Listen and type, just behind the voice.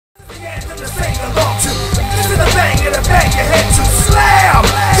to sing along to. This is the bang and the bang your head to slam.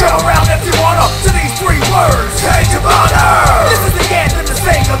 Turn around if you wanna to these three words. Change your honor. This is the anthem to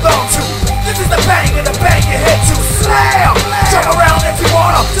sing along to. This is the bang and the bang your head to slam. Turn around if you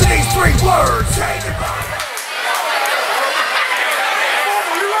wanna to these three words. Change your honor.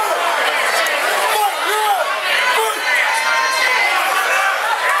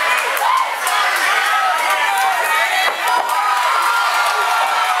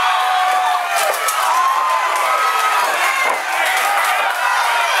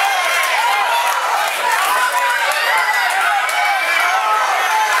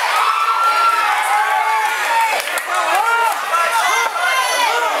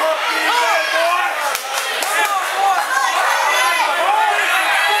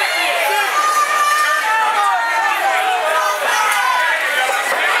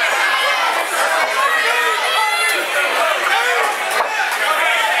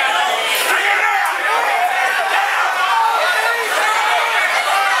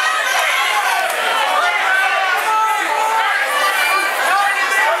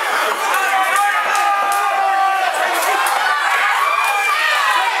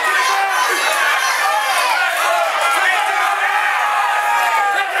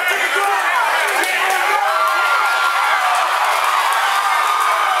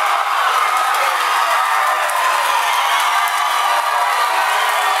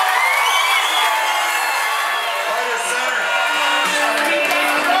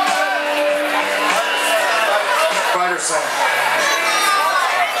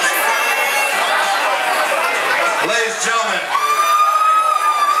 Ladies and gentlemen,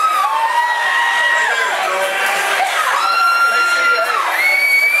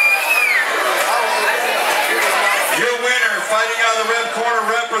 your winner, fighting out of the red corner,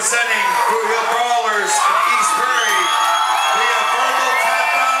 representing Bootheel Brawlers in East Prairie, via verbal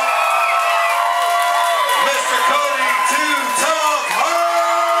tap out, Mr. Cody.